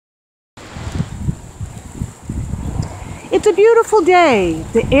It's a beautiful day.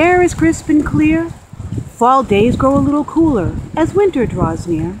 The air is crisp and clear. Fall days grow a little cooler as winter draws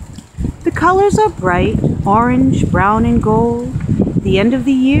near. The colors are bright, orange, brown, and gold. The end of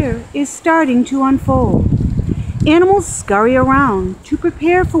the year is starting to unfold. Animals scurry around to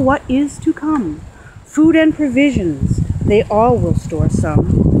prepare for what is to come. Food and provisions, they all will store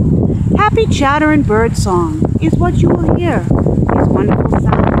some. Happy chatter and bird song is what you will hear. These wonderful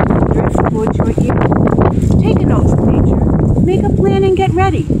sounds will drift towards your ear. Take a note from nature, make a plan and get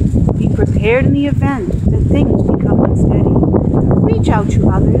ready. Be prepared in the event that things become unsteady. Reach out to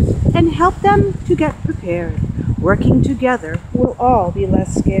others and help them to get prepared. Working together, we'll all be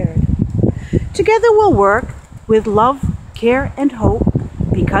less scared. Together we'll work with love, care, and hope,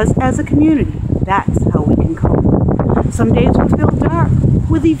 because as a community, that's how we can cope. Some days will feel dark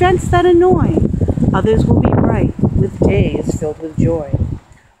with events that annoy. Others will be bright with days filled with joy.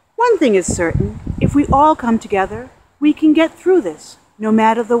 One thing is certain, if we all come together, we can get through this, no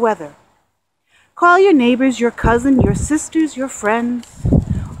matter the weather. Call your neighbors, your cousin, your sisters, your friends.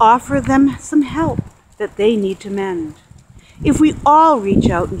 Offer them some help that they need to mend. If we all reach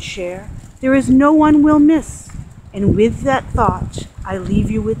out and share, there is no one we'll miss. And with that thought, I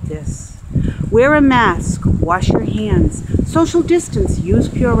leave you with this. Wear a mask, wash your hands, social distance, use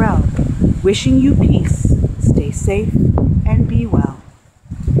Purell. Wishing you peace, stay safe, and be well.